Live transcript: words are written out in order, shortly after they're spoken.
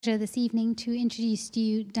This evening to introduce to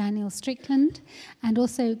you Danielle Strickland and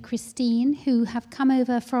also Christine, who have come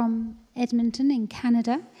over from Edmonton in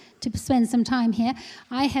Canada to spend some time here.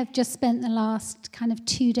 I have just spent the last kind of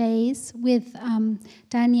 2 days with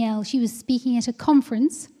Danielle. She was speaking at a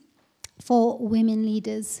conference for women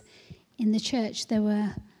leaders in the church. There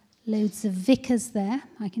were loads of vicars there,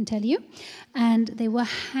 I can tell you, and they were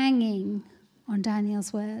hanging on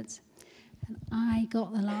Danielle's words. And I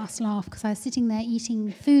got the last laugh because I was sitting there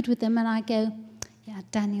eating food with them, and I go, yeah,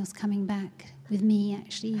 Danielle's coming back with me,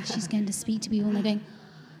 actually. She's going to speak to people. And they're going,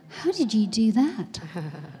 how did you do that?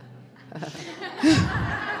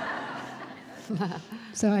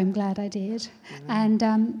 So I'm glad I did. And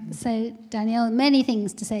so, Danielle, many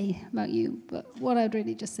things to say about you, but what I'd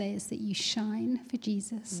really just say is that you shine for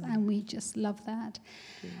Jesus, and we just love that.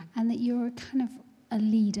 And that you're a kind of a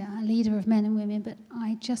leader of men and women, but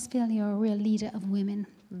I just feel you're a real leader of women,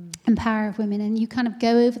 empower of women, and you kind of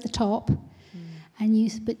go over the top,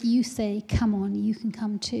 but you say, come on, you can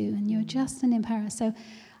come too, and you're just an empower. So I'd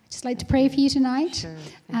just like to pray for you tonight, Sure,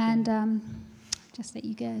 and just let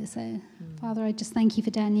you go. So, Father, I just thank you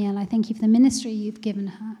for Danielle. I thank you for the ministry you've given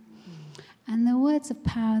her, and the words of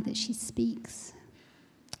power that she speaks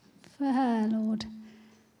for her, Lord,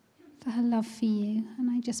 for her love for you. And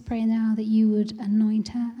I just pray now that you would anoint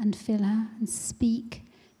her and fill her and speak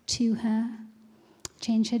to her,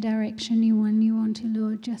 change her direction you want to,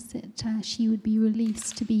 Lord, just that she would be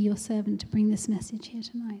released to be your servant to bring this message here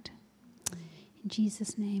tonight. In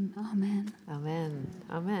Jesus' name, amen. Amen.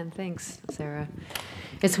 Amen. Thanks, Sarah.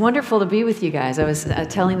 It's wonderful to be with you guys. I was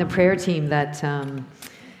telling the prayer team that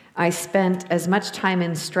I spent as much time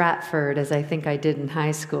in Stratford as I think I did in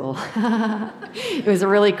high school. It was a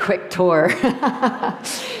really quick tour.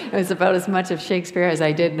 It was about as much of Shakespeare as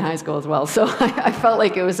I did in high school as well. So I felt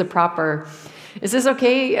like it was a proper... Is this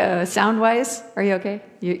okay sound-wise? Are you okay?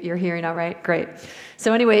 You're hearing all right? Great.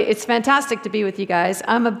 So anyway, it's fantastic to be with you guys.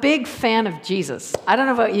 I'm a big fan of Jesus. I don't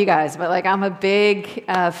know about you guys, but I'm a big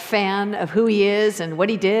fan of who he is and what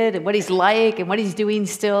he did and what he's like and what he's doing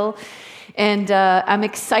still. And I'm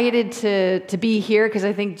excited to be here because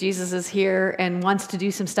I think Jesus is here and wants to do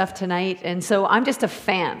some stuff tonight. And so I'm just a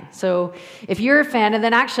fan. So if you're a fan, and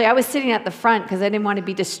then actually I was sitting at the front because I didn't want to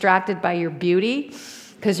be distracted by your beauty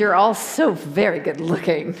because you're all so very good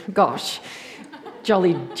looking. Gosh,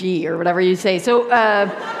 jolly gee or whatever you say. So,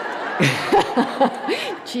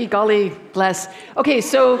 gee, golly, bless. Okay,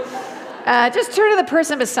 so just turn to the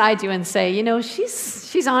person beside you and say, you know,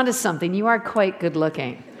 she's onto something. You are quite good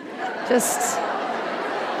looking. Just...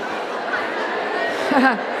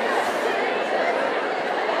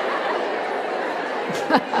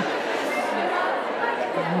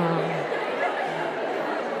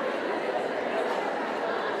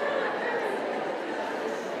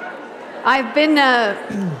 I've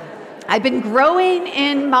been growing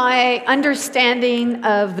in my understanding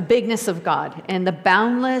of the bigness of God and the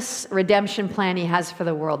boundless redemption plan he has for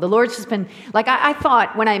the world. The Lord's just been, I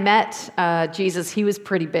thought when I met Jesus, he was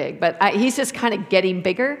pretty big, but he's just kind of getting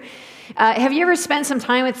bigger. Have you ever spent some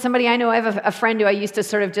time with somebody? I know I have a friend who I used to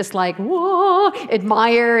sort of just whoa,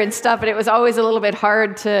 admire and stuff, and it was always a little bit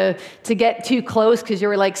hard to get too close because you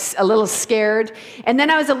were a little scared. And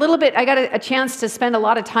then I got a chance to spend a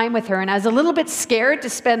lot of time with her, and I was a little bit scared to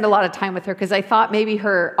spend a lot of time with her because I thought maybe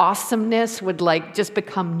her awesomeness would just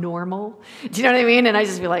become normal. Do you know what I mean? And I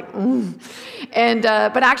just be And,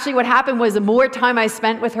 but actually what happened was the more time I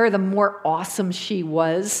spent with her, the more awesome she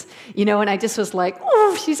was, and I just was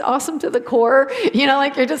oh, she's awesome to the core,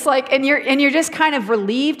 you're just and you're just kind of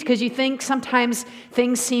relieved because you think sometimes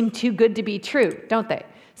things seem too good to be true, don't they?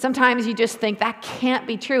 Sometimes you just think that can't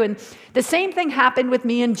be true. And the same thing happened with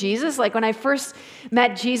me and Jesus. When I first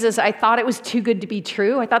met Jesus, I thought it was too good to be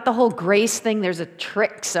true. I thought the whole grace thing, there's a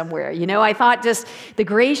trick somewhere. I thought just the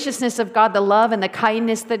graciousness of God, the love and the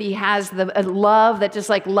kindness that he has, the love that just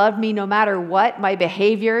loved me no matter what, my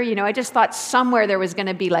behavior. I just thought somewhere there was going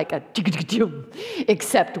to be a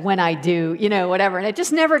except when I do, whatever. And it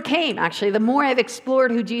just never came, actually. The more I've explored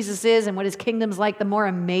who Jesus is and what his kingdom's like, the more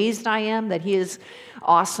amazed I am that he is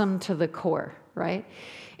awesome to the core, right?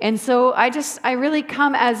 And so I really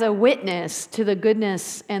come as a witness to the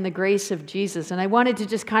goodness and the grace of Jesus. And I wanted to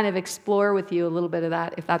just kind of explore with you a little bit of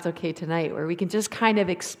that, if that's okay tonight, where we can just kind of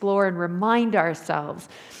explore and remind ourselves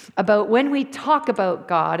about when we talk about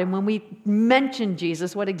God and when we mention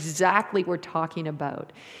Jesus, what exactly we're talking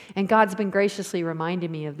about. And God's been graciously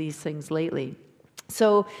reminding me of these things lately.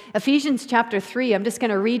 So Ephesians chapter 3, I'm just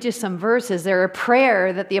going to read you some verses. They're a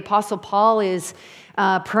prayer that the Apostle Paul is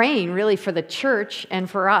praying really for the church and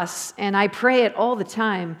for us. And I pray it all the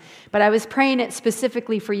time, but I was praying it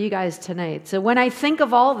specifically for you guys tonight. So when I think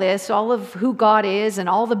of all this, all of who God is and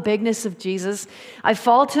all the bigness of Jesus, I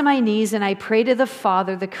fall to my knees and I pray to the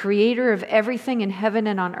Father, the creator of everything in heaven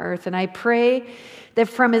and on earth. And I pray that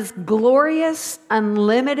from his glorious,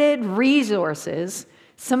 unlimited resources,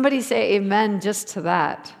 somebody say amen just to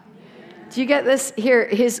that. Do you get this here?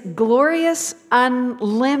 His glorious,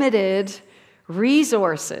 unlimited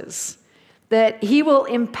resources, that he will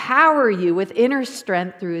empower you with inner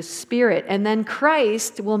strength through his Spirit. And then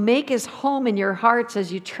Christ will make his home in your hearts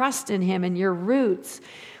as you trust in him, and your roots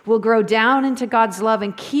will grow down into God's love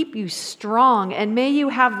and keep you strong. And may you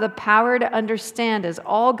have the power to understand, as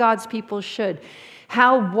all God's people should,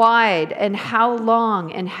 how wide and how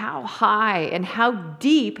long and how high and how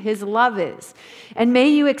deep his love is. And may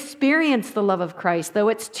you experience the love of Christ, though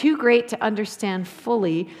it's too great to understand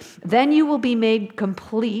fully. Then you will be made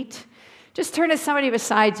complete. Just turn to somebody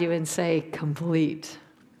beside you and say, complete.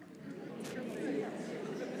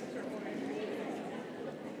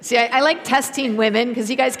 See, I like testing women because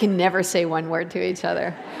you guys can never say one word to each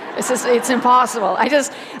other. It's impossible. I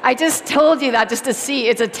just told you that just to see.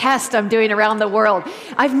 It's a test I'm doing around the world.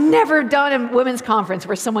 I've never done a women's conference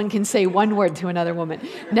where someone can say one word to another woman.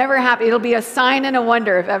 Never happened. It'll be a sign and a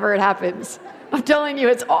wonder if ever it happens. I'm telling you,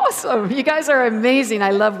 it's awesome. You guys are amazing. I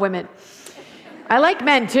love women. I like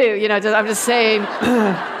men too. I'm just saying,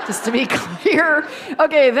 just to be clear.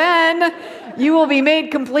 Okay, then you will be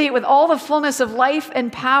made complete with all the fullness of life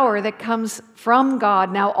and power that comes from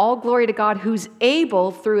God. Now all glory to God, who's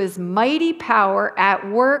able through his mighty power at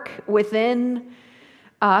work within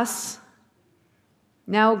us.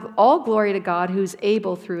 Now all glory to God, who's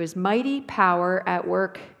able through his mighty power at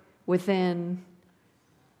work within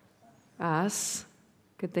us.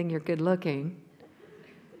 Good thing you're good looking.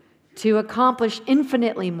 To accomplish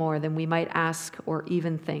infinitely more than we might ask or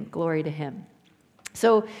even think. Glory to him.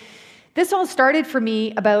 So this all started for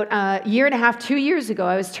me about a year and a half, 2 years ago.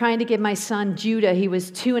 I was trying to give my son Judah, he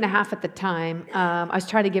was 2.5 at the time, I was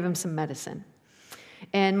trying to give him some medicine.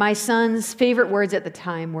 And my son's favorite words at the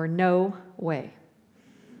time were no way.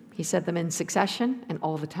 He said them in succession and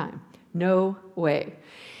all the time. No way.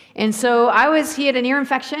 And so he had an ear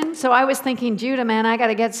infection, so I was thinking, Judah, man, I got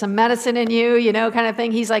to get some medicine in you, kind of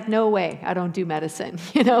thing. He's like, no way, I don't do medicine,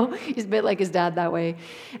 He's a bit like his dad that way.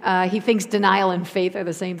 He thinks denial and faith are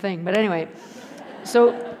the same thing. But anyway,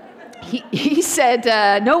 so he said,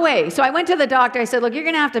 no way. So I went to the doctor. I said, look, you're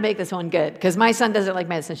going to have to make this one good because my son doesn't like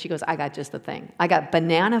medicine. She goes, I got just the thing. I got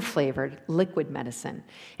banana-flavored liquid medicine.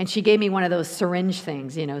 And she gave me one of those syringe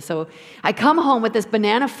things, So I come home with this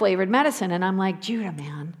banana-flavored medicine, and I'm like, Judah,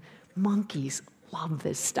 man, monkeys love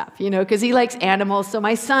this stuff, because he likes animals. So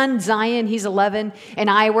my son, Zion, he's 11, and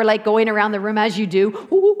I were like going around the room as you do,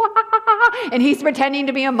 and he's pretending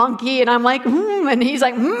to be a monkey, and I'm like, and he's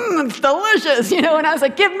like, it's delicious, and I was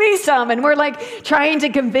like, give me some, and we're like trying to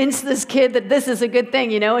convince this kid that this is a good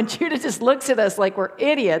thing, and Judah just looks at us like we're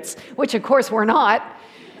idiots, which of course we're not.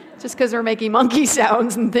 Just because we're making monkey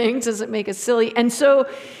sounds and things doesn't make us silly. And so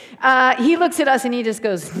he looks at us and he just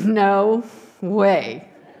goes, no way.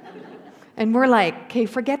 And we're like, okay,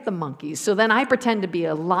 forget the monkeys. So then I pretend to be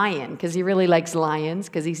a lion because he really likes lions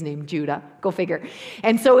because he's named Judah. Go figure.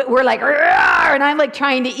 And so we're like, "Arr!" And I'm like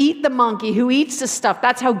trying to eat the monkey who eats the stuff.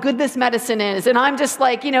 That's how good this medicine is. And I'm just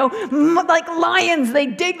like, like lions, they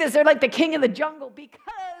dig this. They're like the king of the jungle because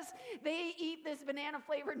they eat this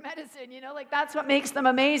banana-flavored medicine. Like that's what makes them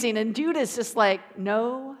amazing. And Judah's just like,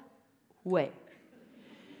 no way.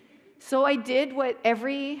 So I did what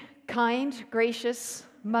every kind, gracious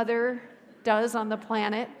mother does on the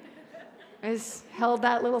planet, is held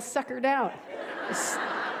that little sucker down.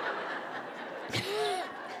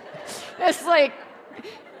 It's like,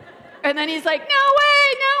 and then he's like, no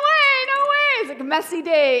way, no way, no way. It's like a messy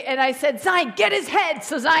day. And I said, Zion, get his head.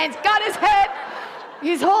 So Zion's got his head.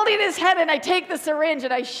 He's holding his head, and I take the syringe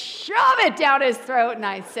and I shove it down his throat and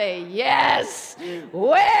I say, yes,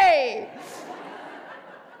 way.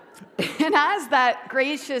 And as that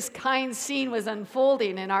gracious, kind scene was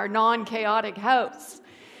unfolding in our non-chaotic house,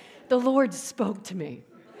 the Lord spoke to me.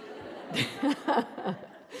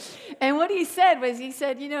 And what he said was,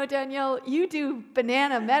 Danielle, you do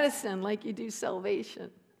banana medicine like you do salvation.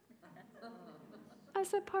 I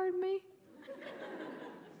said, pardon me?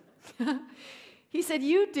 He said,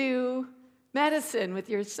 you do medicine with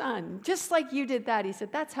your son, just like you did that. He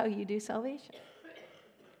said, that's how you do salvation.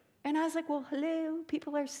 And I was like, well, hello,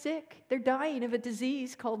 people are sick. They're dying of a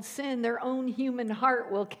disease called sin. Their own human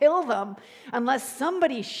heart will kill them unless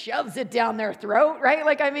somebody shoves it down their throat, right?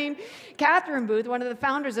 Like, I mean, Catherine Booth, one of the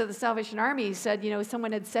founders of the Salvation Army, said,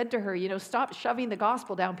 someone had said to her, stop shoving the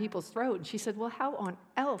gospel down people's throat. And she said, well, how on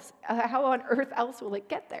earth else will it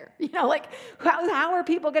get there? How are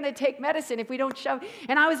people going to take medicine if we don't shove?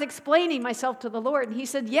 And I was explaining myself to the Lord, and he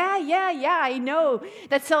said, yeah, I know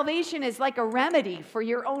that salvation is like a remedy for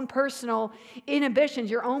your own personal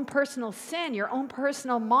inhibitions, your own personal sin, your own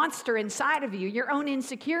personal monster inside of you, your own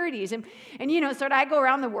insecurities. And so I go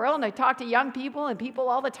around the world and I talk to young people and people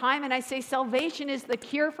all the time, and I say salvation is the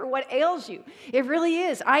cure for what ails you. It really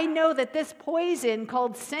is. I know that this poison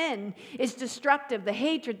called sin is destructive, the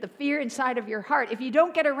hatred, the fear inside of your heart. If you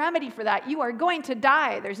don't get a remedy for that, you are going to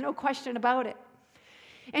die. There's no question about it.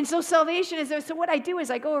 And so salvation is there. So what I do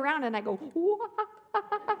is I go around and I go,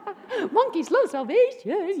 monkeys love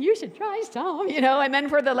salvation, you should try some, and then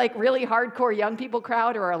for the really hardcore young people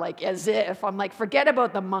crowd who are like, as if, I'm like, forget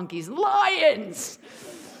about the monkeys, lions.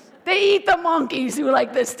 They eat the monkeys who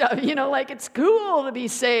like this stuff, it's cool to be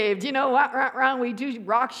saved. We do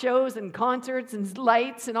rock shows and concerts and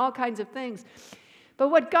lights and all kinds of things. But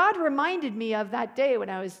what God reminded me of that day when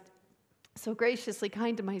I was so graciously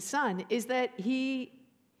kind to my son is that he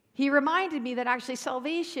reminded me that actually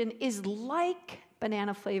salvation is like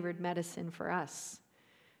banana-flavored medicine for us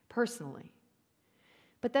personally.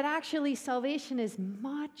 But that actually salvation is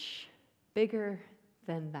much bigger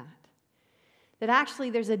than that. That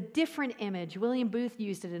actually there's a different image. William Booth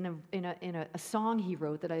used it in a song he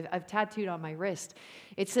wrote that I've tattooed on my wrist.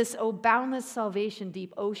 It says, "O boundless salvation,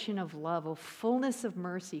 deep ocean of love, O fullness of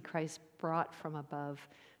mercy Christ brought from above,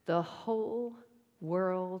 the whole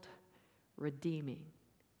world redeeming."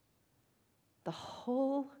 The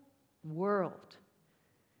whole world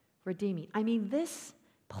redeeming. I mean, this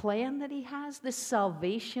plan that he has, this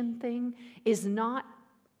salvation thing, it's not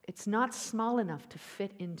small enough to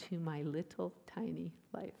fit into my little tiny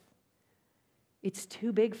life. It's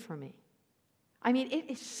too big for me. I mean, it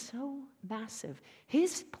is so massive.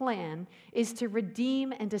 His plan is to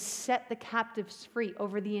redeem and to set the captives free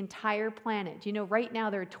over the entire planet. Right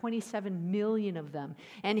now there are 27 million of them.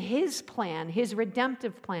 And his plan, his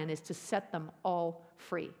redemptive plan, is to set them all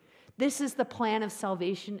free. This is the plan of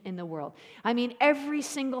salvation in the world. I mean, every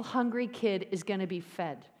single hungry kid is going to be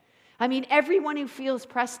fed. I mean, everyone who feels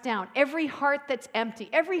pressed down, every heart that's empty,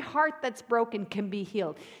 every heart that's broken can be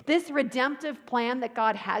healed. This redemptive plan that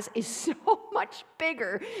God has is so much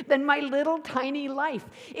bigger than my little tiny life.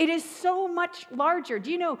 It is so much larger. Do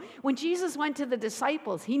you know, when Jesus went to the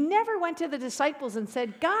disciples, he never went to the disciples and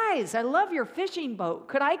said, "Guys, I love your fishing boat.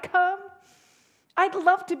 Could I come? I'd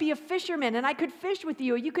love to be a fisherman, and I could fish with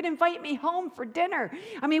you. You could invite me home for dinner.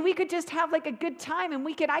 I mean, we could just have a good time, and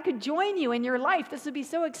I could join you in your life. This would be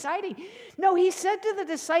so exciting." No, he said to the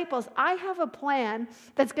disciples, "I have a plan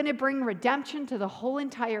that's going to bring redemption to the whole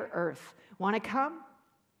entire earth. Want to come?"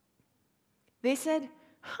 They said,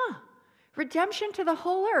 redemption to the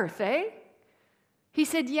whole earth, eh? He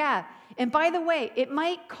said, yeah. And by the way, it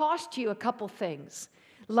might cost you a couple things,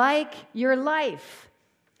 like your life,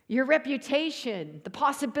 your reputation, the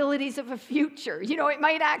possibilities of a future. It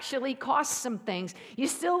might actually cost some things. You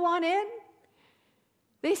still want in?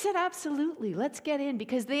 They said, absolutely, let's get in,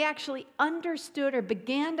 because they actually understood or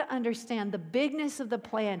began to understand the bigness of the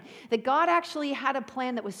plan, that God actually had a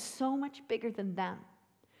plan that was so much bigger than them.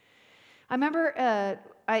 I remember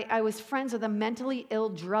I was friends with a mentally ill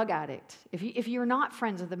drug addict. If you're not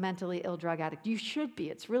friends with a mentally ill drug addict, you should be.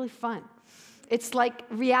 It's really fun. It's like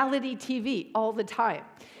reality TV all the time.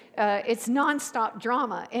 It's nonstop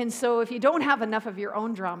drama. And so if you don't have enough of your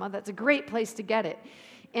own drama, that's a great place to get it.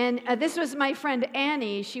 And this was my friend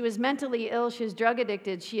Annie. She was mentally ill. She was drug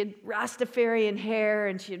addicted. She had Rastafarian hair,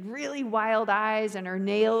 and she had really wild eyes, and her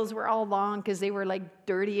nails were all long because they were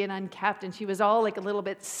dirty and unkept. And she was all a little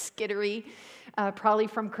bit skittery, probably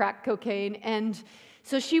from crack cocaine. And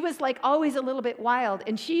so she was always a little bit wild.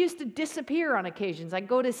 And she used to disappear on occasions. I'd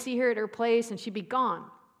go to see her at her place, and she'd be gone.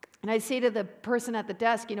 And I'd say to the person at the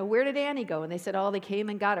desk, where did Annie go? And they said, they came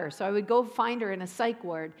and got her. So I would go find her in a psych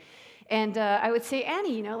ward. And I would say,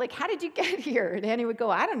 Annie, how did you get here? And Annie would go,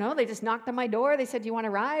 I don't know. They just knocked on my door. They said, "You want to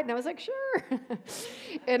ride?" And I was like, sure.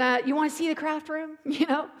 And you want to see the craft room?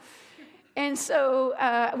 And so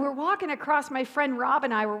we're walking across, my friend Rob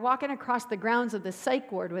and I were walking across the grounds of the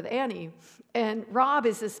psych ward with Annie. And Rob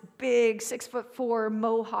is this big 6'4"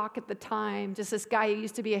 Mohawk at the time, just this guy who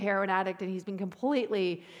used to be a heroin addict, and he's been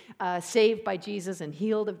completely saved by Jesus and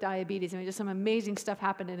healed of diabetes. I mean, just some amazing stuff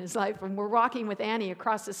happened in his life. And we're walking with Annie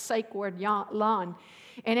across the psych ward lawn.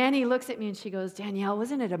 And Annie looks at me and she goes, Danielle,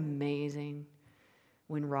 wasn't it amazing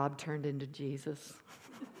when Rob turned into Jesus?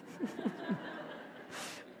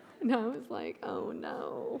 And I was like, oh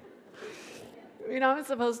no. I'm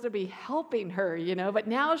supposed to be helping her, but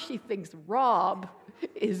now she thinks Rob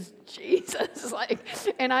is Jesus.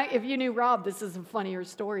 If you knew Rob, this is a funnier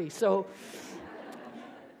story. So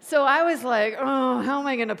I was like, oh, how am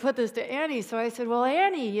I going to put this to Annie? So I said, well,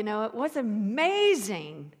 Annie, it was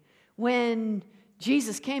amazing when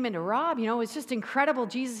Jesus came into Rob. It was just incredible.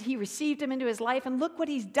 Jesus, he received him into his life, and look what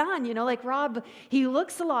he's done. Rob, he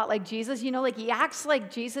looks a lot like Jesus. He acts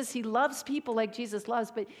like Jesus. He loves people like Jesus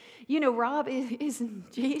loves. But, Rob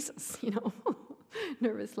isn't Jesus,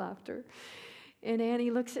 Nervous laughter. And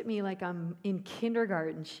Annie looks at me like I'm in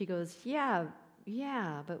kindergarten. She goes, yeah,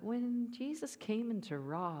 but when Jesus came into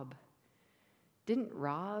Rob, didn't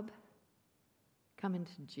Rob come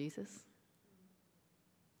into Jesus?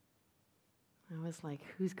 I was like,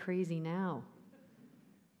 who's crazy now?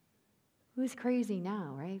 Who's crazy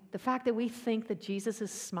now, right? The fact that we think that Jesus is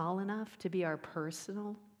small enough to be our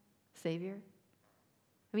personal Savior.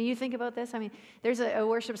 You think about this. There's a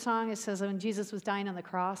worship song that says when Jesus was dying on the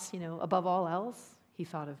cross, above all else, he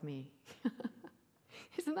thought of me.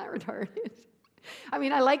 Isn't that retarded?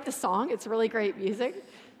 I like the song. It's really great music.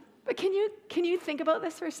 But can you think about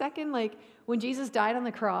this for a second? When Jesus died on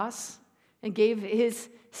the cross and gave his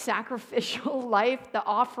sacrificial life, the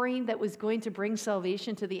offering that was going to bring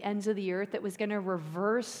salvation to the ends of the earth, that was going to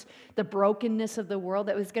reverse the brokenness of the world,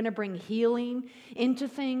 that was going to bring healing into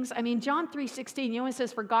things. John 3:16, it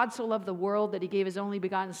says, for God so loved the world that he gave his only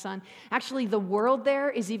begotten son. Actually, the world there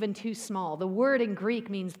is even too small. The word in Greek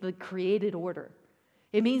means the created order.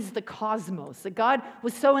 It means the cosmos, that God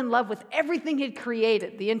was so in love with everything he'd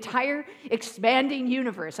created, the entire expanding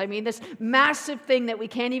universe. This massive thing that we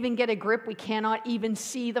can't even get a grip, we cannot even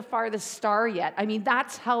see the farthest star yet.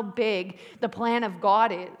 That's how big the plan of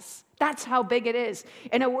God is. That's how big it is.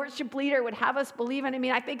 And a worship leader would have us believe it.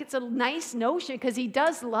 I think it's a nice notion because he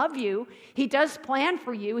does love you. He does plan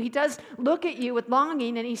for you. He does look at you with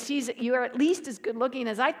longing, and he sees that you are at least as good looking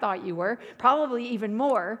as I thought you were, probably even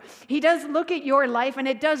more. He does look at your life, and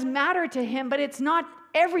it does matter to him, but it's not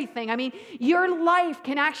everything. Your life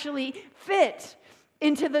can actually fit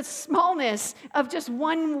into the smallness of just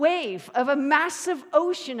one wave of a massive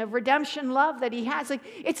ocean of redemption love that he has.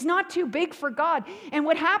 It's not too big for God. And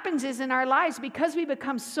what happens is in our lives, because we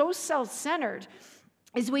become so self-centered,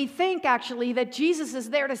 is we think actually that Jesus is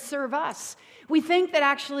there to serve us. We think that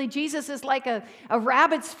actually Jesus is like a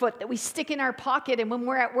rabbit's foot that we stick in our pocket, and when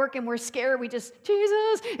we're at work and we're scared, we just,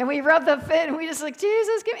 Jesus, and we rub the fit, and we just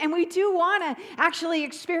Jesus, and we do want to actually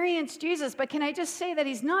experience Jesus. But can I just say that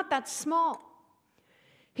he's not that small?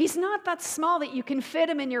 He's not that small that you can fit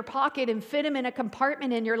him in your pocket and fit him in a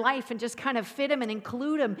compartment in your life and just kind of fit him and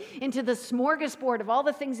include him into the smorgasbord of all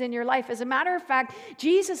the things in your life. As a matter of fact,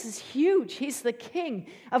 Jesus is huge. He's the king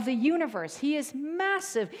of the universe. He is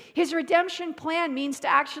massive. His redemption plan means to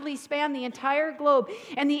actually span the entire globe.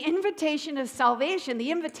 And the invitation of salvation,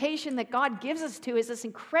 the invitation that God gives us to, is this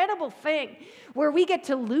incredible thing where we get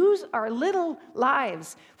to lose our little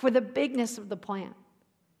lives for the bigness of the plan.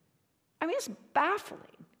 It's baffling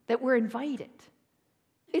that we're invited.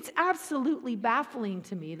 It's absolutely baffling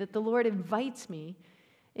to me that the Lord invites me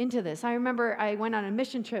into this. I remember I went on a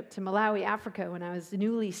mission trip to Malawi, Africa, when I was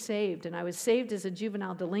newly saved, and I was saved as a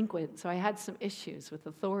juvenile delinquent, so I had some issues with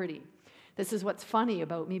authority. This is what's funny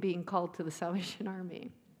about me being called to the Salvation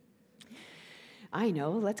Army. I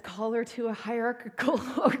know, let's call her to a hierarchical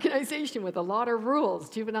organization with a lot of rules.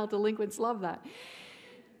 Juvenile delinquents love that.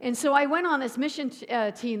 And so I went on this mission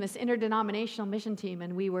team, this interdenominational mission team,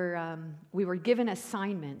 and we were given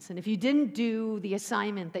assignments. And if you didn't do the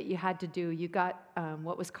assignment that you had to do, you got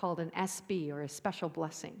what was called an SB, or a special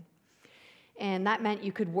blessing. And that meant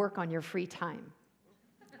you could work on your free time.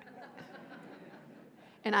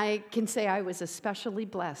 And I can say I was especially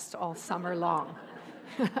blessed all summer long.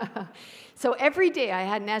 So every day I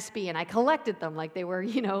had an SB, and I collected them like they were,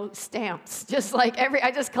 stamps.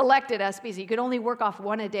 I just collected SBs. You could only work off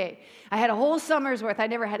one a day. I had a whole summer's worth. I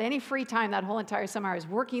never had any free time that whole entire summer. I was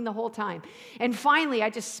working the whole time. And finally, I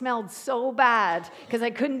just smelled so bad because I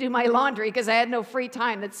couldn't do my laundry because I had no free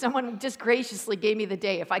time, that someone just graciously gave me the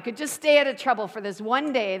day. If I could just stay out of trouble for this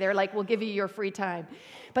one day, they're like, we'll give you your free time.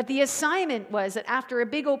 But the assignment was that after a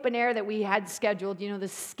big open air that we had scheduled,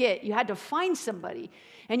 this skit, you had to find somebody,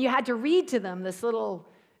 and you had to read to them this little,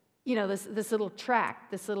 this little tract,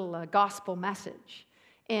 this little gospel message.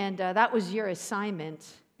 And that was your assignment.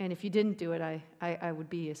 And if you didn't do it, I would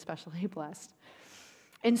be especially blessed.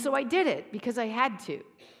 And so I did it because I had to.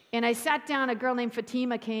 And I sat down, a girl named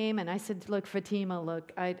Fatima came, and I said, look, Fatima,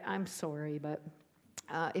 look, I'm sorry, but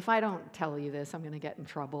if I don't tell you this, I'm going to get in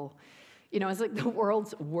trouble. It's like the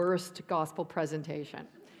world's worst gospel presentation.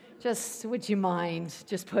 Just, would you mind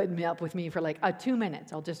just putting me up with me for like 2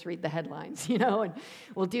 minutes? I'll just read the headlines, and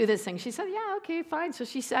we'll do this thing. She said, yeah, okay, fine. So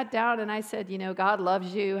she sat down, and I said, God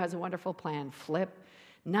loves you, has a wonderful plan. Flip.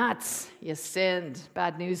 Nuts, you sinned.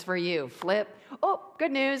 Bad news for you. Flip. Oh,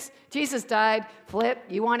 good news. Jesus died. Flip.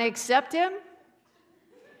 You want to accept him?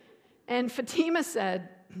 And Fatima said,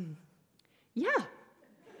 yeah.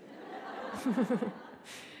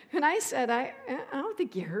 And I said, I don't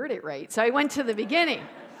think you heard it right. So I went to the beginning.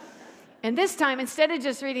 And this time, instead of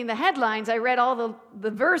just reading the headlines, I read all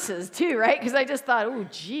the verses too, right? Because I just thought, oh,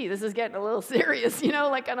 gee, this is getting a little serious,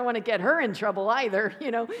 like I don't want to get her in trouble either,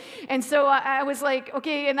 And so I was like,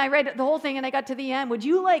 okay, and I read the whole thing, and I got to the end. Would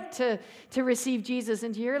you like to receive Jesus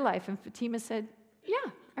into your life? And Fatima said,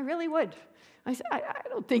 yeah, I really would. I said, I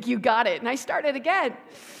don't think you got it. And I started again.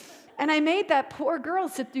 And I made that poor girl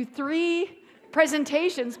sit through 3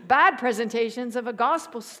 bad presentations of a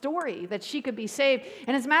gospel story that she could be saved.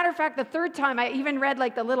 And as a matter of fact, the 3rd time, I even read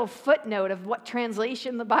like the little footnote of what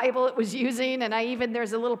translation the Bible it was using. And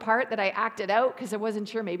there's a little part that I acted out because I wasn't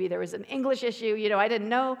sure, maybe there was an English issue, I didn't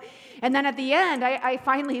know. And then at the end, I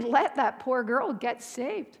finally let that poor girl get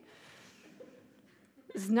saved.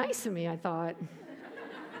 It was nice of me, I thought.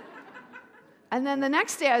 And then the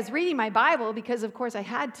next day I was reading my Bible because, of course, I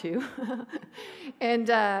had to. And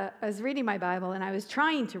I was reading my Bible, and I was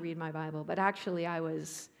trying to read my Bible, but actually I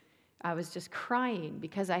was just crying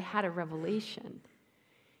because I had a revelation.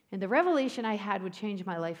 And the revelation I had would change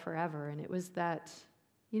my life forever, and it was that,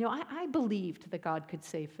 I believed that God could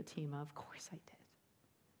save Fatima. Of course I did.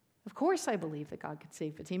 Of course I believed that God could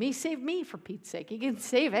save Fatima. He saved me, for Pete's sake. He can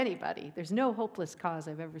save anybody. There's no hopeless cause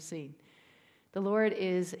I've ever seen. The Lord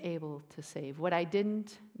is able to save. What I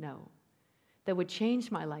didn't know that would change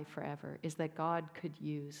my life forever is that God could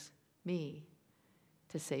use me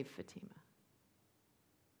to save Fatima.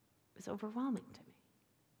 It was overwhelming to me.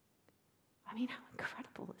 I mean, how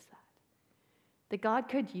incredible is that? That God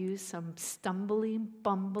could use some stumbling,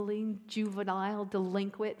 bumbling, juvenile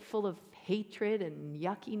delinquent full of hatred and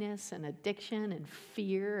yuckiness and addiction and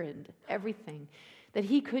fear and everything, that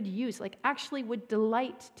he could use, actually would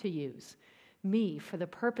delight to use me for the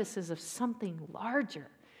purposes of something larger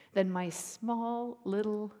than my small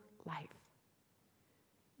little life.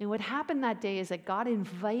 And what happened that day is that God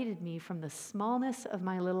invited me from the smallness of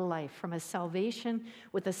my little life, from a salvation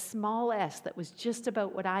with a small s that was just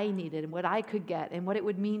about what I needed and what I could get and what it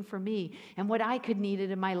would mean for me and what I could need it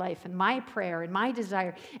in my life and my prayer and my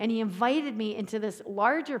desire. And he invited me into this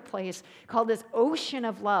larger place called this ocean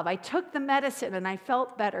of love. I took the medicine and I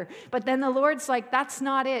felt better. But then the Lord's like, that's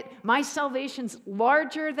not it. My salvation's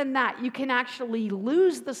larger than that. You can actually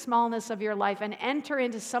lose the smallness of your life and enter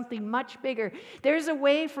into something much bigger. There's a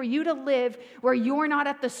way for you to live where you're not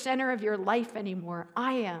at the center of your life anymore.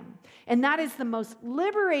 I am. And that is the most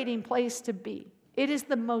liberating place to be. It is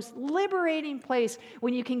the most liberating place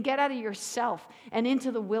when you can get out of yourself and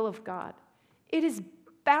into the will of God. It is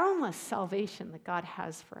boundless salvation that God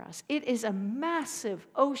has for us. It is a massive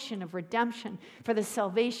ocean of redemption for the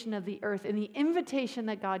salvation of the earth. And the invitation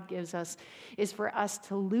that God gives us is for us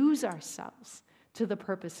to lose ourselves to the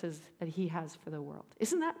purposes that he has for the world.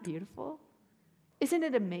 Isn't that beautiful? Isn't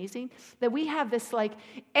it amazing that we have this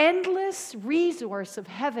endless resource of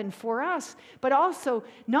heaven for us, but also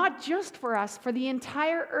not just for us, for the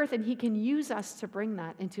entire earth, and he can use us to bring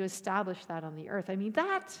that and to establish that on the earth. I mean,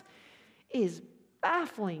 that is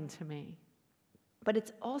baffling to me, but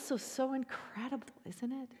it's also so incredible,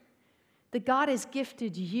 isn't it? That God has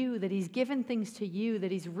gifted you, that he's given things to you,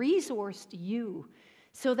 that he's resourced you,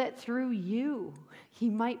 so that through you,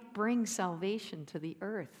 he might bring salvation to the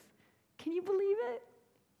earth. Can you believe it?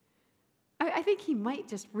 I think he might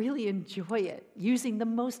just really enjoy it, using the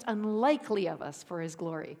most unlikely of us for his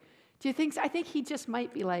glory. Do you think so? I think he just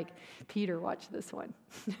might be like, Peter, watch this one.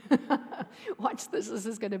 Watch this. This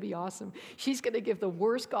is going to be awesome. She's going to give the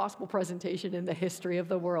worst gospel presentation in the history of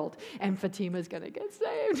the world, and Fatima's going to get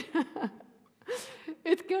saved.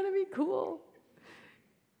 It's going to be cool.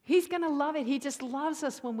 He's going to love it. He just loves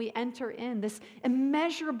us when we enter in this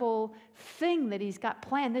immeasurable thing that he's got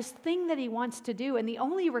planned, this thing that he wants to do. And the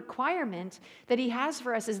only requirement that he has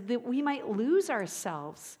for us is that we might lose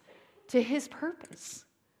ourselves to his purpose,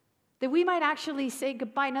 that we might actually say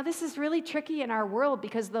goodbye. Now, this is really tricky in our world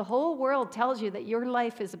because the whole world tells you that your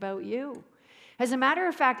life is about you. As a matter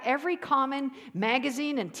of fact, every common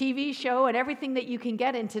magazine and TV show and everything that you can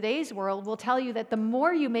get in today's world will tell you that the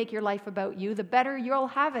more you make your life about you, the better you'll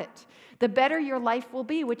have it. The better your life will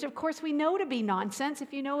be, which of course we know to be nonsense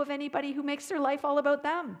if you know of anybody who makes their life all about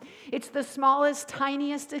them. It's the smallest,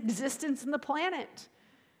 tiniest existence in the planet.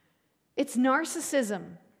 It's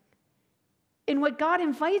narcissism. And what God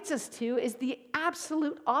invites us to is the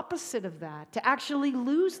absolute opposite of that, to actually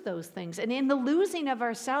lose those things. And in the losing of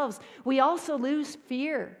ourselves, we also lose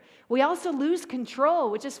fear. We also lose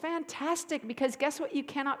control, which is fantastic because guess what you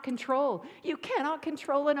cannot control? You cannot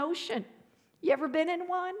control an ocean. You ever been in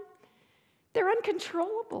one? They're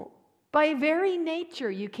uncontrollable. By very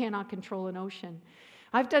nature, you cannot control an ocean.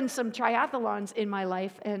 I've done some triathlons in my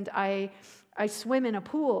life, and I swim in a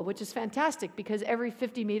pool, which is fantastic because every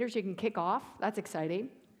 50 meters you can kick off. That's exciting.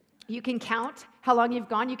 You can count how long you've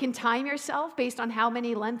gone. You can time yourself based on how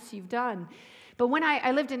many lengths you've done. But when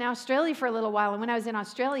I lived in Australia for a little while, and when I was in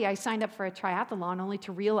Australia, I signed up for a triathlon only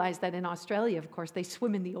to realize that in Australia, of course, they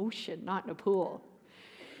swim in the ocean, not in a pool.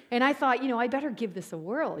 And I thought, I better give this a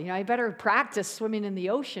whirl. I better practice swimming in the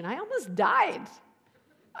ocean. I almost died.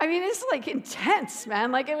 I mean, it's like intense,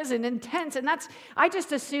 man. Like it was an intense, and I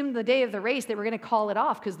just assumed the day of the race they were going to call it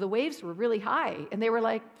off because the waves were really high. And they were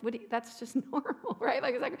like, that's just normal, right?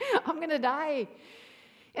 Like, it's like, I'm going to die.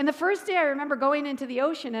 And the first day I remember going into the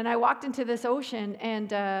ocean, and I walked into this ocean,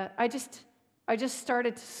 and I just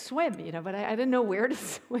started to swim, but I didn't know where to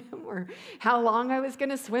swim or how long I was going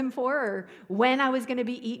to swim for or when I was going to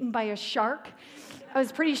be eaten by a shark. I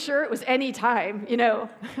was pretty sure it was any time,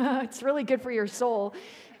 It's really good for your soul.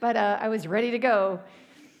 But I was ready to go.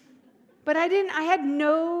 But I had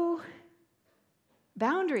no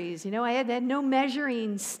boundaries, I had no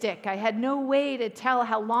measuring stick. I had no way to tell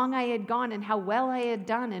how long I had gone and how well I had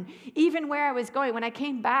done and even where I was going. When I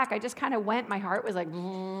came back, I just kind of went, my heart was like,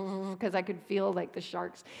 because I could feel like the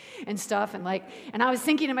sharks and stuff. And I was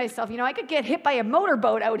thinking to myself, I could get hit by a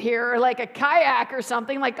motorboat out here or like a kayak or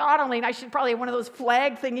something. Like, God only, I should probably have one of those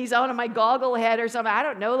flag thingies out on my goggle head or something. I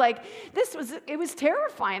don't know. It was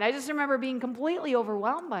terrifying. I just remember being completely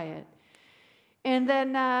overwhelmed by it. And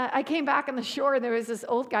then I came back on the shore, and there was this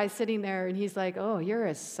old guy sitting there, and he's like, "Oh, you're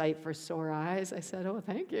a sight for sore eyes." I said, "Oh,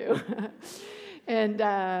 thank you."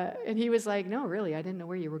 and he was like, "No, really, I didn't know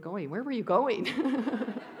where you were going. Where were you going?"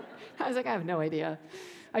 I was like, "I have no idea.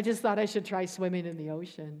 I just thought I should try swimming in the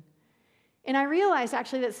ocean." And I realized,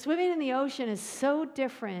 actually, that swimming in the ocean is so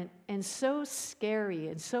different and so scary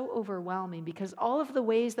and so overwhelming because all of the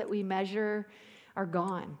ways that we measure are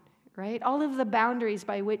gone. Right? All of the boundaries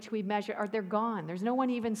by which we measure, they're gone. There's no one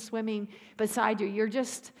even swimming beside you.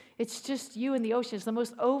 It's just you in the ocean. It's the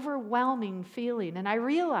most overwhelming feeling. And I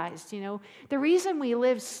realized, the reason we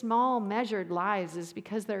live small, measured lives is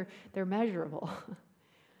because they're measurable.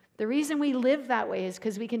 The reason we live that way is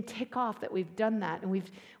because we can tick off that we've done that, and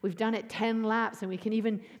we've done it 10 laps, and we can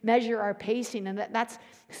even measure our pacing, and that's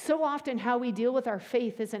so often how we deal with our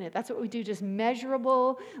faith, isn't it? That's what we do, just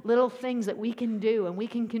measurable little things that we can do, and we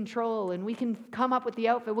can control, and we can come up with the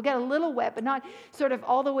outfit. We'll get a little wet, but not sort of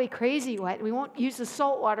all the way crazy wet. We won't use the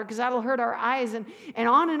salt water because that'll hurt our eyes, and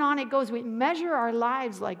on it goes. We measure our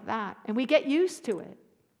lives like that, and we get used to it.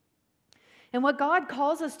 And what God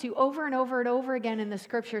calls us to over and over and over again in the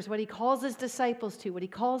scriptures, what he calls his disciples to, what he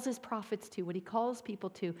calls his prophets to, what he calls people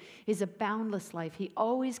to, is a boundless life. He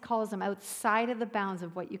always calls them outside of the bounds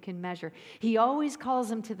of what you can measure. He always calls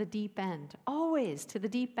them to the deep end, always to the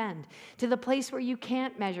deep end, to the place where you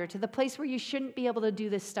can't measure, to the place where you shouldn't be able to do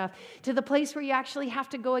this stuff, to the place where you actually have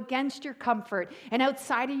to go against your comfort and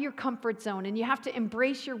outside of your comfort zone, and you have to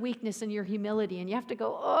embrace your weakness and your humility, and you have to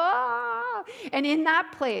go, oh, and in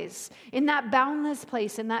that place, in that boundless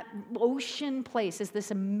place, in that ocean place, is this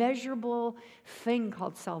immeasurable thing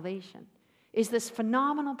called salvation, is this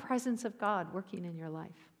phenomenal presence of God working in your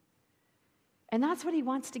life. And that's what he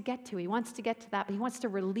wants to get to. He wants to get to that, but he wants to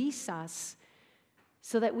release us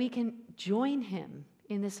so that we can join him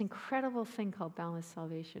in this incredible thing called boundless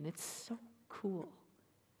salvation. It's so cool.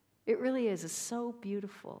 It really is. It's so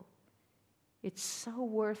beautiful. It's so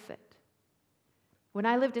worth it. When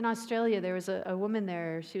I lived in Australia, there was a woman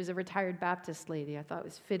there. She was a retired Baptist lady. I thought it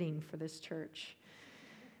was fitting for this church.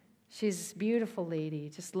 She's a beautiful lady,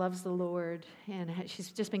 just loves the Lord, and she's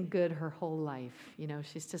just been good her whole life.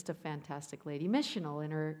 She's just a fantastic lady, missional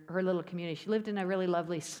in her little community. She lived in a really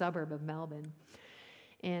lovely suburb of Melbourne,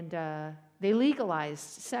 and they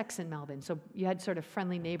legalized sex in Melbourne, so you had sort of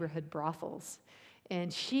friendly neighborhood brothels. And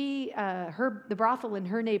the brothel in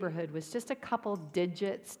her neighborhood was just a couple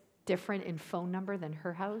digits different in phone number than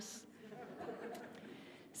her house.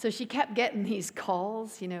 So she kept getting these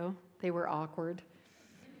calls, they were awkward.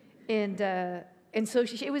 And so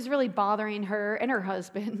it was really bothering her and her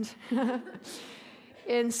husband.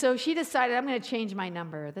 And so she decided, I'm going to change my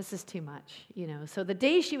number. This is too much, So the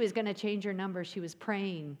day she was going to change her number, she was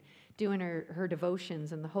praying, doing her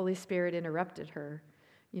devotions, and the Holy Spirit interrupted her,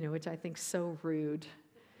 which I think is so rude.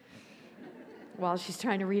 While she's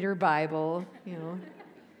trying to read her Bible,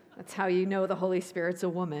 That's how you know the Holy Spirit's a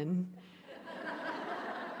woman.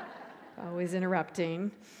 Always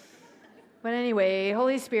interrupting. But anyway,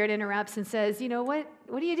 Holy Spirit interrupts and says, what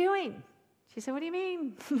are you doing? She said, what do you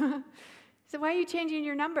mean? He said, why are you changing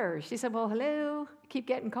your number? She said, well, hello, I keep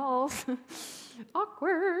getting calls.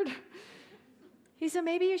 Awkward. He said,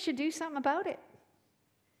 maybe you should do something about it.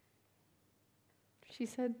 She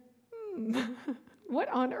said, what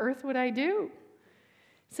on earth would I do?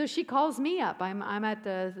 So she calls me up. I'm at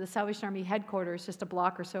the Salvation Army headquarters just a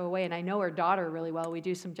block or so away, and I know her daughter really well. We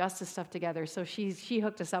do some justice stuff together. So she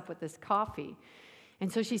hooked us up with this coffee. And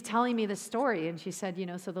so she's telling me the story, and she said,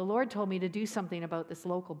 so the Lord told me to do something about this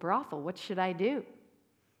local brothel. What should I do?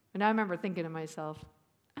 And I remember thinking to myself,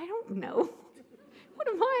 I don't know. What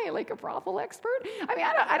am I, like a brothel expert? I mean,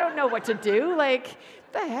 I don't know what to do. Like,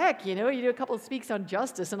 the heck, you do a couple of speaks on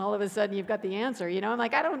justice, and all of a sudden you've got the answer. I'm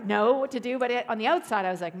like, I don't know what to do. But on the outside, I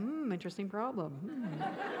was like, interesting problem.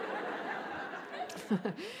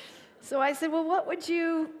 So I said, well, what would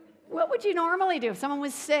you normally do if someone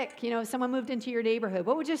was sick? If someone moved into your neighborhood,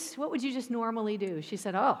 what would you just normally do? She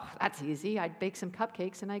said, oh, that's easy. I'd bake some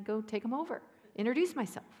cupcakes and I'd go take them over, introduce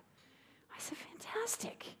myself. I said,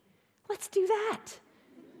 fantastic. Let's do that.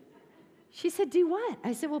 She said, do what?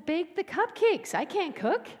 I said, well, bake the cupcakes. I can't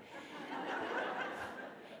cook.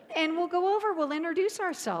 And we'll go over, we'll introduce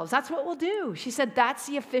ourselves. That's what we'll do. She said, that's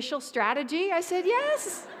the official strategy? I said,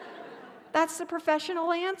 yes. That's the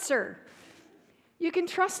professional answer. You can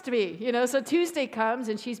trust me, So Tuesday comes,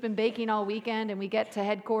 and she's been baking all weekend, and we get to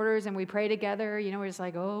headquarters, and we pray together. We're just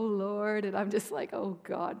like, oh, Lord. And I'm just like, oh,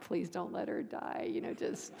 God, please don't let her die.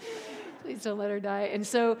 Please don't let her die. And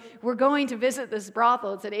so we're going to visit this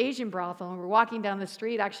brothel. It's an Asian brothel, and we're walking down the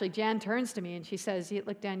street. Actually, Jan turns to me, and she says,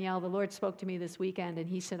 look, Danielle, the Lord spoke to me this weekend, and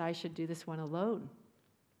he said I should do this one alone.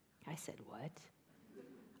 I said, what?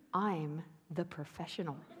 I'm the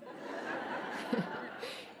professional.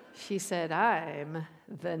 She said, I'm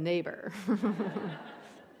the neighbor.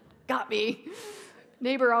 Got me.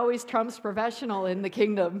 Neighbor always trumps professional in the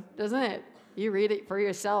kingdom, doesn't it? You read it for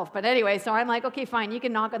yourself. But anyway, so I'm like, okay, fine, you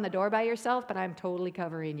can knock on the door by yourself, but I'm totally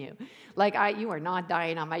covering you. Like, you are not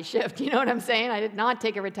dying on my shift, you know what I'm saying? I did not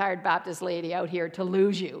take a retired Baptist lady out here to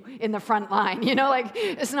lose you in the front line,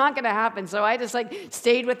 it's not going to happen. So I just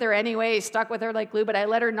stayed with her anyway, stuck with her like glue, but I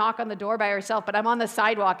let her knock on the door by herself, but I'm on the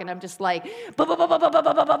sidewalk and I'm just like, I'm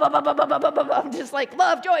just like,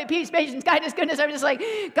 love, joy, peace, patience, kindness, goodness. I'm just like,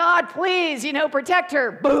 God, please, protect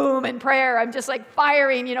her. Boom, in prayer. I'm just like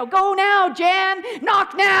firing, go now, Jan,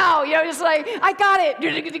 knock now. Just like, I got it.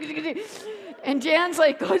 And Jan's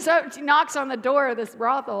like, goes out, she knocks on the door of this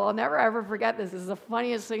brothel. I'll never, ever forget this. This is the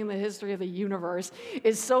funniest thing in the history of the universe.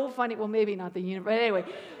 It's so funny. Well, maybe not the universe, but anyway.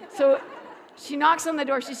 So she knocks on the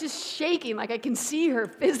door. She's just shaking. Like, I can see her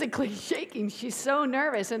physically shaking. She's so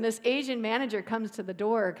nervous. And this Asian manager comes to the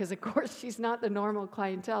door because, of course, she's not the normal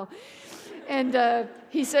clientele. And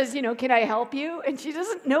he says, can I help you? And she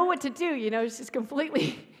doesn't know what to do. She's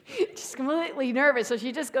completely nervous. So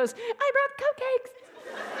she just goes, I brought cupcakes.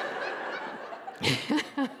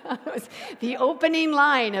 It was the opening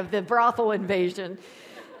line of the brothel invasion.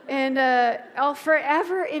 And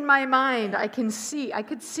forever in my mind, I could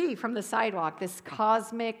see from the sidewalk this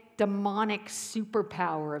cosmic, demonic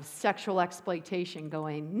superpower of sexual exploitation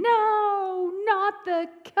going, no, not the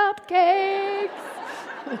cupcakes.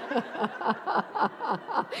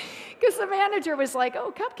 Because the manager was like,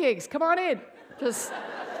 oh, cupcakes, come on in.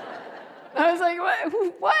 I was like,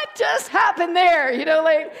 what just happened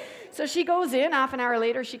there? So she goes in, half an hour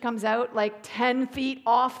later, she comes out like 10 feet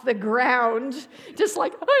off the ground, just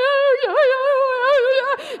like, and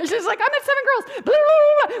she's like, I met 7 girls, blah,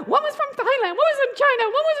 blah, blah. One was from Thailand, one was from China,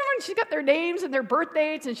 one was from, she's got their names and their birth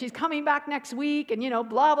dates, and she's coming back next week, and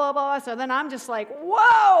blah, blah, blah. So then I'm just like,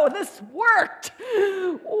 whoa, this worked.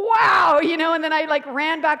 Wow, and then I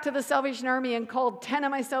ran back to the Salvation Army and called 10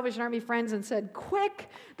 of my Salvation Army friends and said, quick,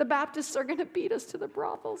 the Baptists are going to beat us to the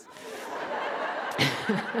brothels.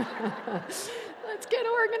 Let's get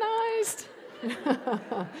organized.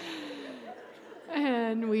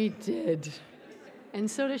 And we did. And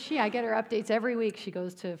so does she. I get her updates every week. She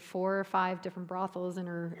goes to 4 or 5 different brothels in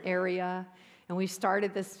her area. And we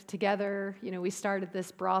started this together. We started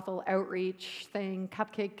this brothel outreach thing,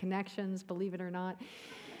 Cupcake Connections, believe it or not.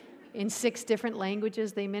 In 6 different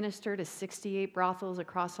languages, they minister to 68 brothels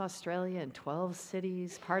across Australia in 12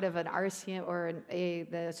 cities, part of an RCM or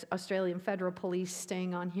the Australian Federal Police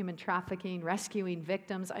sting on human trafficking, rescuing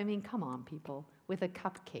victims. I mean, come on, people, with a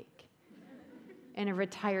cupcake and a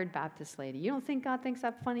retired Baptist lady. You don't think God thinks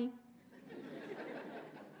that funny?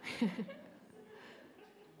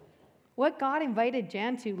 What God invited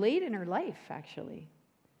Jan to late in her life, actually,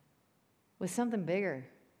 was something bigger.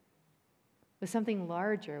 Was something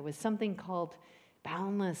larger, was something called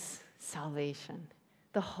boundless salvation.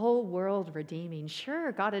 The whole world redeeming.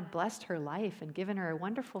 Sure, God had blessed her life and given her a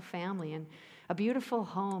wonderful family and a beautiful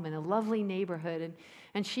home and a lovely neighborhood.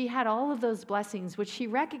 And she had all of those blessings, which she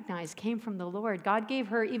recognized came from the Lord. God gave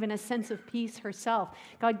her even a sense of peace herself.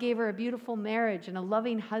 God gave her a beautiful marriage and a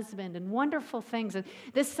loving husband and wonderful things. And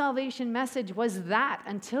this salvation message was that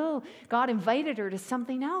until God invited her to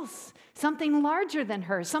something else, something larger than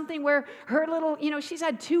her, something where her little, she's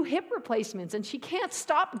had 2 hip replacements and she can't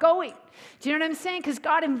stop going. Do you know what I'm saying? Because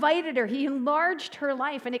God invited her. He enlarged her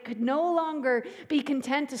life, and it could no longer be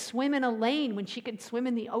content to swim in a lane when she could swim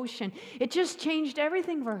in the ocean. It just changed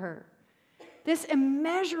everything for her. This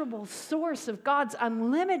immeasurable source of God's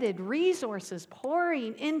unlimited resources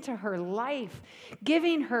pouring into her life,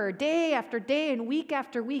 giving her day after day and week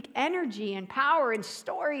after week energy and power and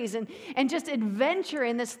stories and just adventure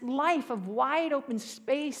in this life of wide open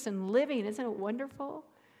space and living. Isn't it wonderful?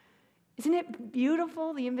 Isn't it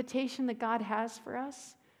beautiful, the invitation that God has for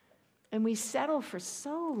us? And we settle for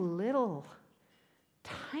so little,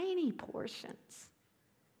 tiny portions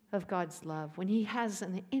of God's love when He has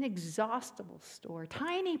an inexhaustible store,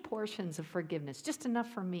 tiny portions of forgiveness, just enough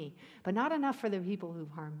for me, but not enough for the people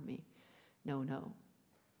who've harmed me. No.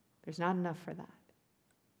 There's not enough for that.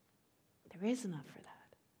 There is enough for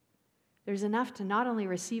that. There's enough to not only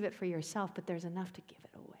receive it for yourself, but there's enough to give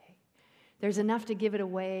it away. There's enough to give it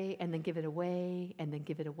away and then give it away and then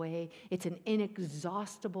give it away. It's an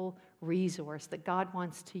inexhaustible resource that God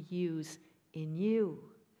wants to use in you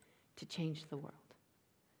to change the world.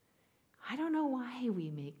 I don't know why we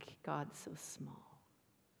make God so small.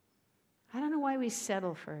 I don't know why we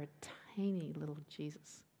settle for a tiny little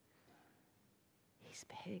Jesus. He's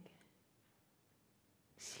big.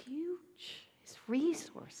 He's huge. His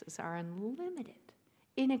resources are unlimited,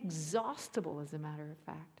 inexhaustible, as a matter of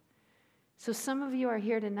fact. So some of you are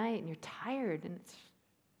here tonight and you're tired and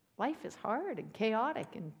life is hard and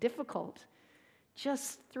chaotic and difficult.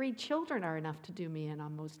 Just 3 children are enough to do me in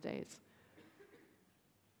on most days.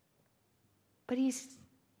 But he's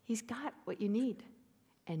got what you need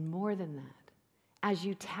and more than that. As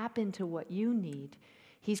you tap into what you need,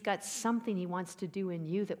 He's got something He wants to do in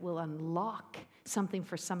you that will unlock something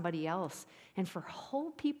for somebody else and for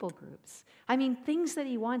whole people groups. I mean, things that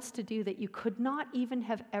He wants to do that you could not even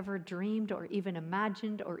have ever dreamed or even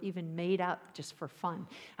imagined or even made up just for fun.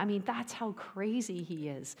 I mean, that's how crazy He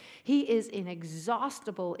is. He is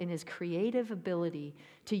inexhaustible in His creative ability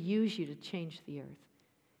to use you to change the earth.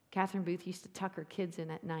 Catherine Booth used to tuck her kids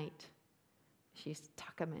in at night. She used to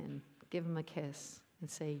tuck them in, give them a kiss, and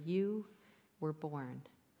say, "You were born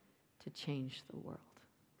to change the world."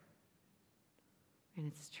 And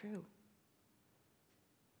it's true.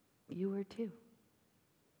 You were too.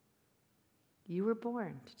 You were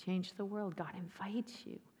born to change the world. God invites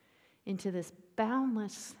you into this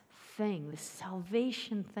boundless thing, this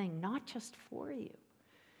salvation thing, not just for you,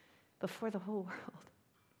 but for the whole world.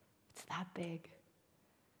 It's that big.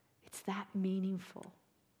 It's that meaningful.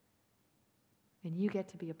 And you get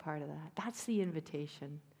to be a part of that. That's the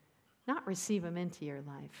invitation. Not receive Him into your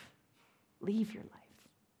life. Leave your life.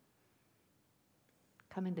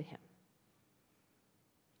 Come into Him.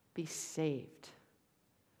 Be saved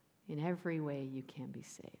in every way you can be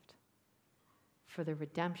saved for the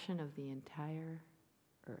redemption of the entire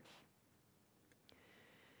earth.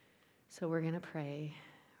 So we're going to pray.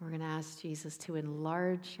 We're going to ask Jesus to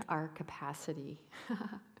enlarge our capacity.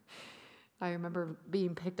 I remember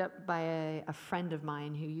being picked up by a friend of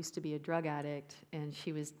mine who used to be a drug addict, and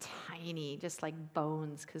she was tiny, just like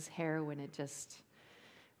bones, because heroin had just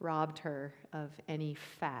robbed her of any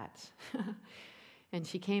fat. And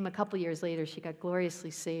she came a couple years later. She got gloriously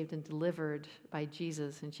saved and delivered by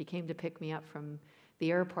Jesus, and she came to pick me up from the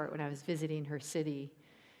airport when I was visiting her city.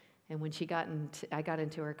 And when I got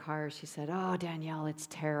into her car, she said, "Oh, Danielle, it's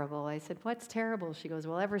terrible." I said, "What's terrible?" She goes,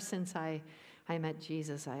 "Well, ever since I met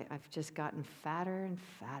Jesus, I've just gotten fatter and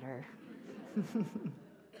fatter."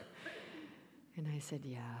 And I said,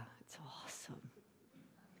 "Yeah, it's awesome.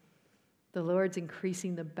 The Lord's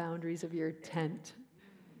increasing the boundaries of your tent."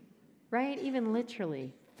 Right? Even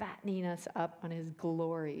literally fattening us up on His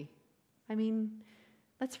glory. I mean,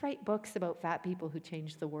 Let's write books about fat people who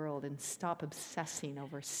changed the world and stop obsessing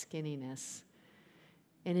over skinniness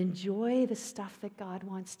and enjoy the stuff that God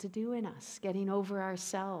wants to do in us, getting over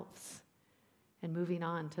ourselves and moving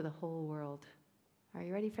on to the whole world. Are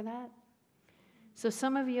you ready for that? So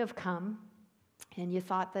some of you have come and you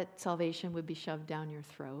thought that salvation would be shoved down your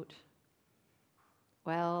throat.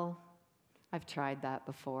 Well, I've tried that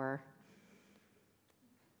before.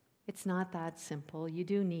 It's not that simple. You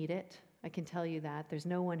do need it. I can tell you that. There's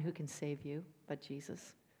no one who can save you but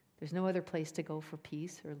Jesus. There's no other place to go for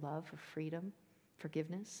peace or love or freedom,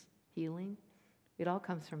 forgiveness, healing. It all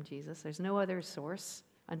comes from Jesus. There's no other source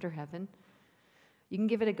under heaven. You can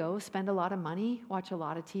give it a go, spend a lot of money, watch a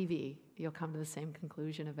lot of TV. You'll come to the same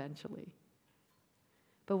conclusion eventually.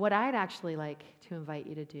 But what I'd actually like to invite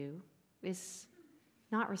you to do is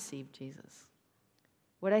not receive Jesus.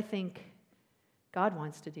 What I think God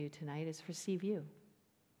wants to do tonight is receive you.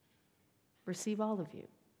 Receive all of you.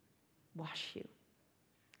 Wash you.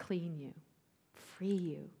 Clean you. Free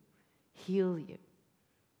you. Heal you.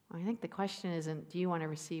 I think the question isn't, do you want to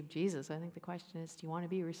receive Jesus? I think the question is, do you want to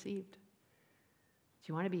be received? Do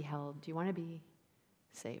you want to be held? Do you want to be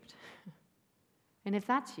saved? And if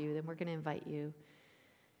that's you, then we're going to invite you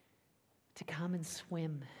to come and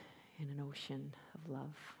swim in an ocean of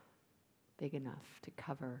love big enough to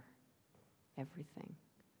cover everything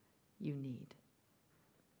you need.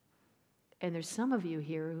 And there's some of you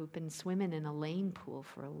here who've been swimming in a lane pool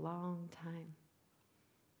for a long time.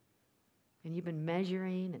 And you've been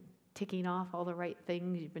measuring and ticking off all the right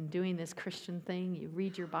things. You've been doing this Christian thing. You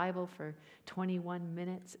read your Bible for 21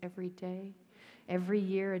 minutes every day. Every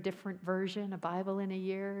year a different version, a Bible in a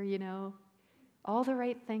year, all the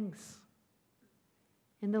right things.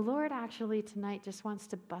 And the Lord actually tonight just wants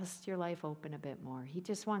to bust your life open a bit more. He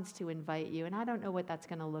just wants to invite you. And I don't know what that's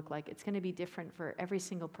going to look like. It's going to be different for every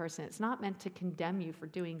single person. It's not meant to condemn you for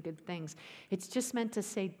doing good things. It's just meant to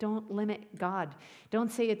say, don't limit God.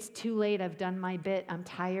 Don't say it's too late. I've done my bit. I'm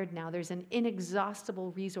tired now. There's an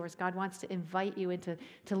inexhaustible resource. God wants to invite you into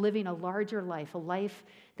living a larger life, a life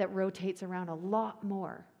that rotates around a lot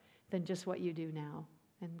more than just what you do now.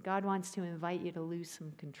 And God wants to invite you to lose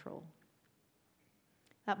some control.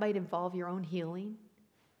 That might involve your own healing.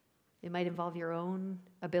 It might involve your own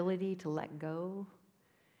ability to let go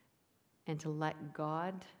and to let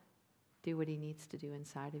God do what he needs to do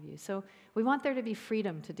inside of you. So we want there to be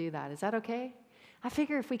freedom to do that. Is that okay? I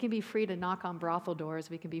figure if we can be free to knock on brothel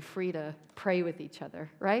doors, we can be free to pray with each other,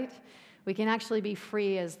 right? We can actually be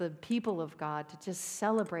free as the people of God to just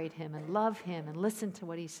celebrate him and love him and listen to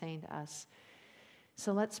what he's saying to us.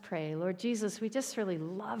 So let's pray. Lord Jesus, we just really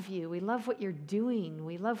love you. We love what you're doing.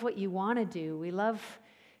 We love what you want to do. We love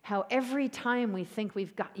how every time we think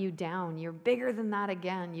we've got you down, you're bigger than that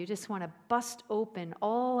again. You just want to bust open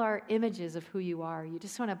all our images of who you are. You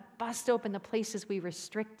just want to bust open the places we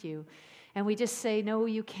restrict you. And we just say, no,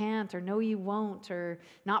 you can't, or no, you won't, or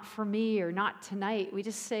not for me, or not tonight. We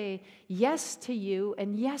just say yes to you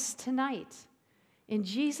and yes tonight. In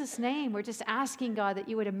Jesus' name, we're just asking, God, that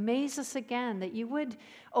you would amaze us again, that you would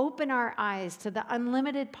open our eyes to the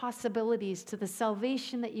unlimited possibilities, to the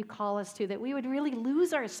salvation that you call us to, that we would really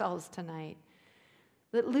lose ourselves tonight,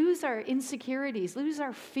 that lose our insecurities, lose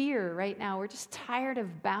our fear right now. We're just tired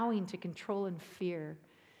of bowing to control and fear.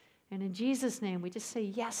 And in Jesus' name, we just say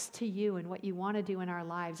yes to you and what you want to do in our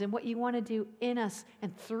lives and what you want to do in us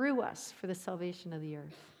and through us for the salvation of the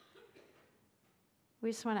earth. We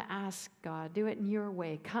just want to ask God, do it in your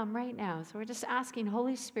way. Come right now. So we're just asking,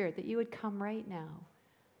 Holy Spirit, that you would come right now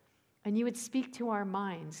and you would speak to our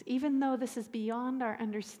minds, even though this is beyond our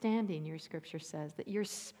understanding, your scripture says, that your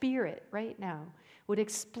Spirit right now would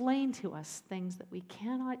explain to us things that we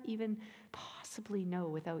cannot even possibly know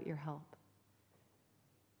without your help.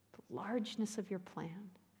 The largeness of your plan.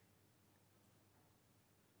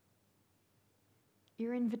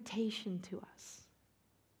 Your invitation to us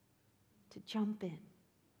to jump in.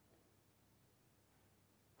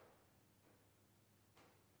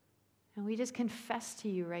 And we just confess to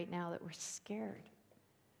you right now that we're scared.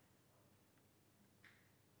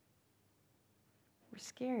 We're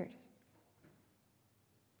scared.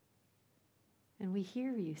 And we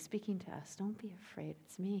hear you speaking to us. Don't be afraid.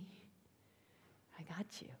 It's me. I got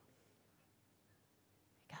you.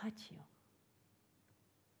 I got you.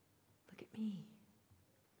 Look at me.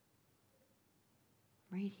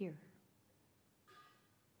 I'm right here.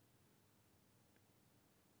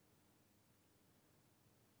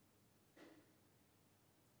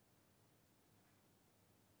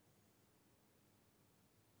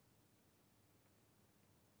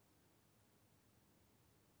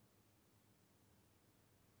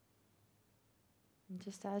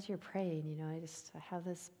 just as you're praying, I have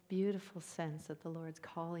this beautiful sense that the Lord's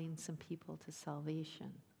calling some people to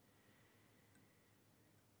salvation.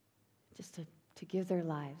 Just to give their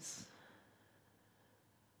lives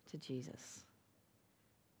to Jesus.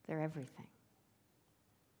 They're everything.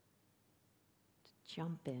 To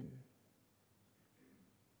jump in.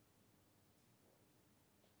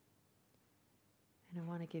 And I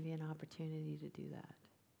want to give you an opportunity to do that.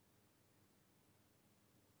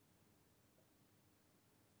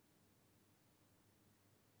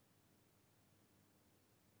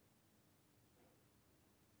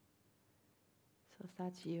 So if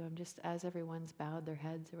that's you, I'm just, as everyone's bowed their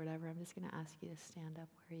heads or whatever, I'm just going to ask you to stand up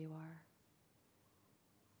where you are.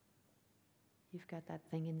 You've got that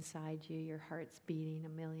thing inside you, your heart's beating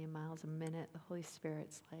 1,000,000 miles a minute. The Holy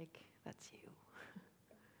Spirit's like, that's you.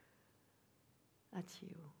 That's you.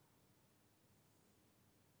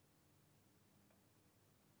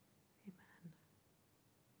 Amen.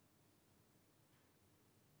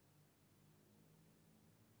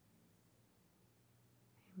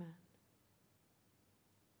 Amen.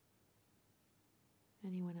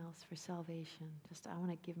 Anyone else for salvation? Just, I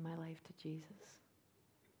want to give my life to Jesus.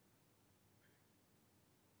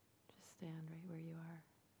 Just stand right where you are.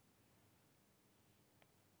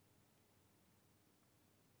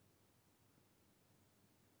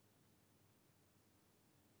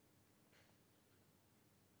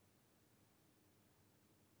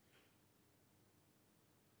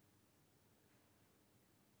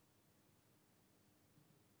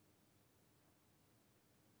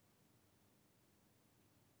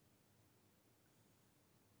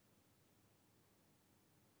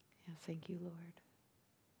 Yeah, thank you, Lord.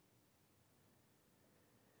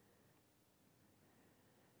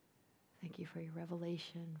 Thank you for your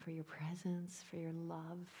revelation, for your presence, for your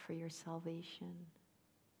love, for your salvation.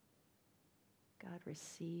 God,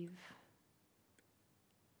 receive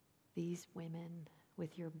these women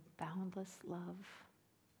with your boundless love.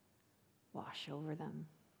 Wash over them.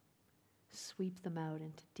 Sweep them out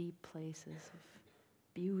into deep places of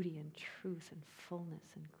beauty and truth and fullness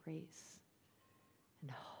and grace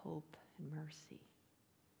and hope and mercy.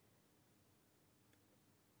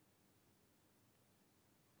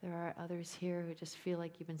 There are others here who just feel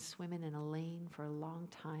like you've been swimming in a lane for a long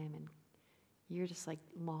time and you're just like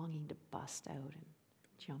longing to bust out and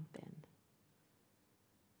jump in.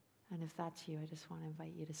 And if that's you, I just want to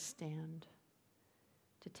invite you to stand,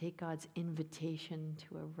 to take God's invitation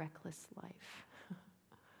to a reckless life.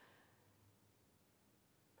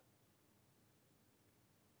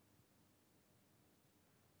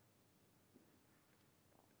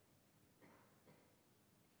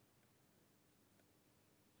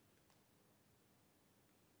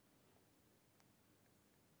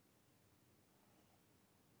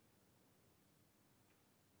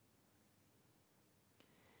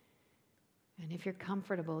 And if you're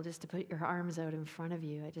comfortable, just to put your arms out in front of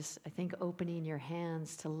you, I think opening your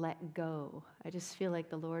hands to let go. I just feel like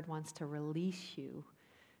the Lord wants to release you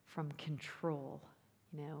from control,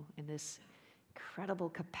 in this incredible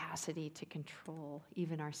capacity to control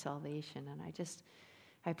even our salvation. And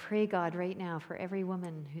I pray, God, right now for every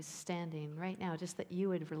woman who's standing right now, just that you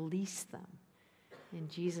would release them in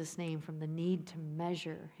Jesus' name from the need to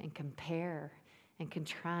measure and compare and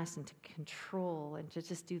contrast and to control and to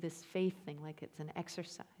just do this faith thing like it's an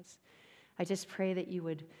exercise. I just pray that you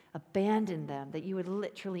would abandon them, that you would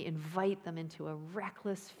literally invite them into a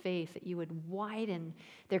reckless faith, that you would widen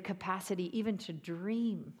their capacity even to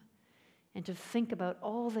dream and to think about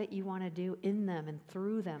all that you want to do in them and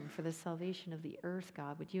through them for the salvation of the earth,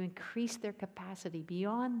 God. Would you increase their capacity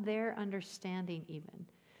beyond their understanding even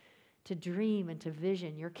to dream and to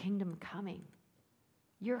vision your kingdom coming.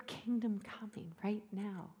 Your kingdom coming right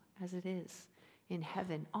now as it is in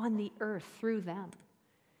heaven, on the earth through them.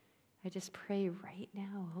 I just pray right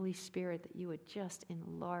now, Holy Spirit, that you would just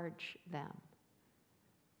enlarge them.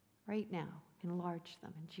 Right now, enlarge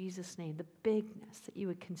them in Jesus' name. The bigness, that you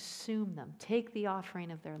would consume them. Take the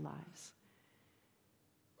offering of their lives.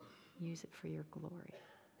 Use it for your glory.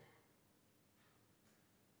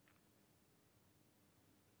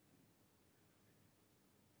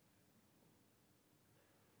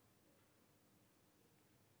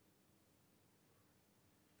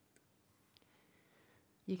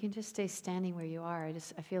 You can just stay standing where you are.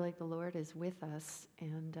 I feel like the Lord is with us.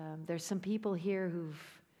 And there's some people here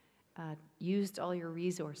who've used all your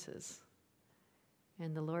resources.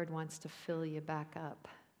 And the Lord wants to fill you back up.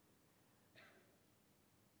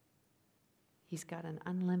 He's got an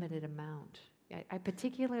unlimited amount. I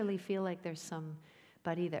particularly feel like there's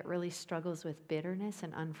somebody that really struggles with bitterness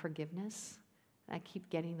and unforgiveness. I keep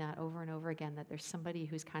getting that over and over again, that there's somebody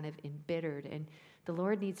who's kind of embittered, and the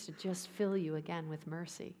Lord needs to just fill you again with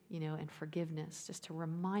mercy, and forgiveness, just to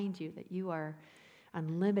remind you that you are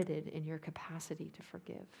unlimited in your capacity to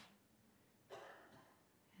forgive.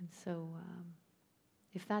 And so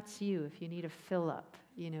if that's you, if you need a fill up,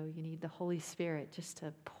 you need the Holy Spirit just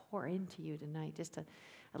to pour into you tonight, just a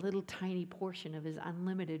little tiny portion of his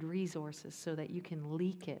unlimited resources so that you can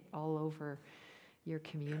leak it all over your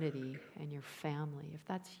community and your family. If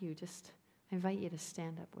that's you, I invite you to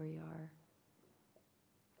stand up where you are.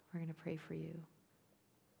 We're going to pray for you.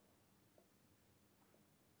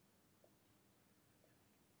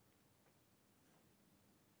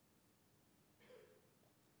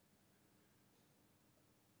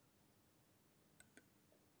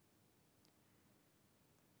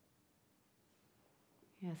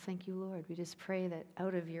 Yeah, thank you, Lord. We just pray that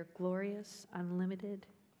out of your glorious, unlimited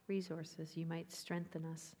resources, you might strengthen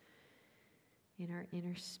us in our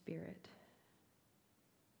inner spirit.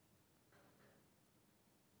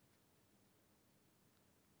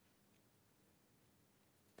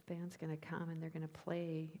 The band's going to come and they're going to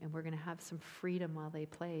play, and we're going to have some freedom while they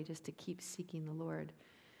play just to keep seeking the Lord.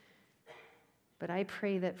 But I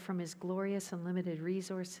pray that from his glorious, unlimited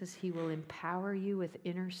resources, he will empower you with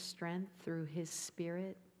inner strength through his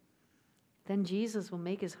Spirit. Then Jesus will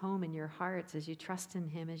make his home in your hearts as you trust in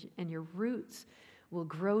him, and your roots will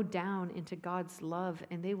grow down into God's love,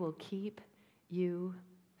 and they will keep you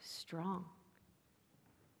strong.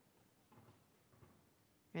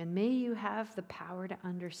 And may you have the power to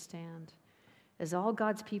understand, as all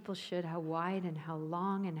God's people should, how wide and how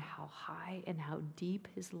long and how high and how deep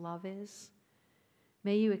his love is.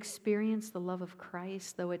 May you experience the love of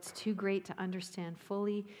Christ, though it's too great to understand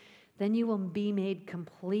fully. Then you will be made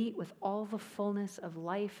complete with all the fullness of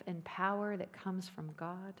life and power that comes from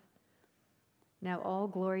God. Now all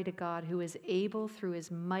glory to God, who is able through his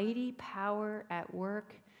mighty power at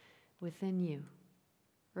work within you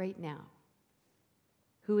right now,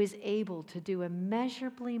 who is able to do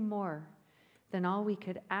immeasurably more than all we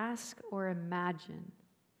could ask or imagine.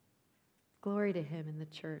 Glory to him in the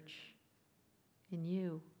church, in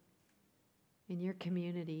you, in your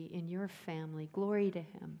community, in your family. Glory to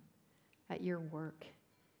him at your work,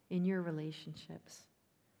 in your relationships,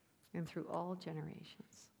 and through all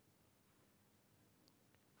generations,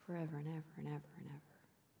 forever and ever and ever and ever.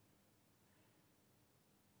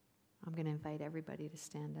 I'm going to invite everybody to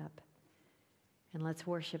stand up, and let's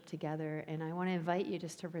worship together. And I want to invite you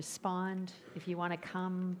just to respond. If you want to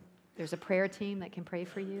come, there's a prayer team that can pray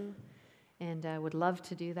for you, and I would love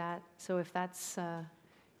to do that. So if that's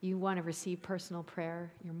you want to receive personal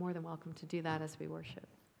prayer, you're more than welcome to do that as we worship.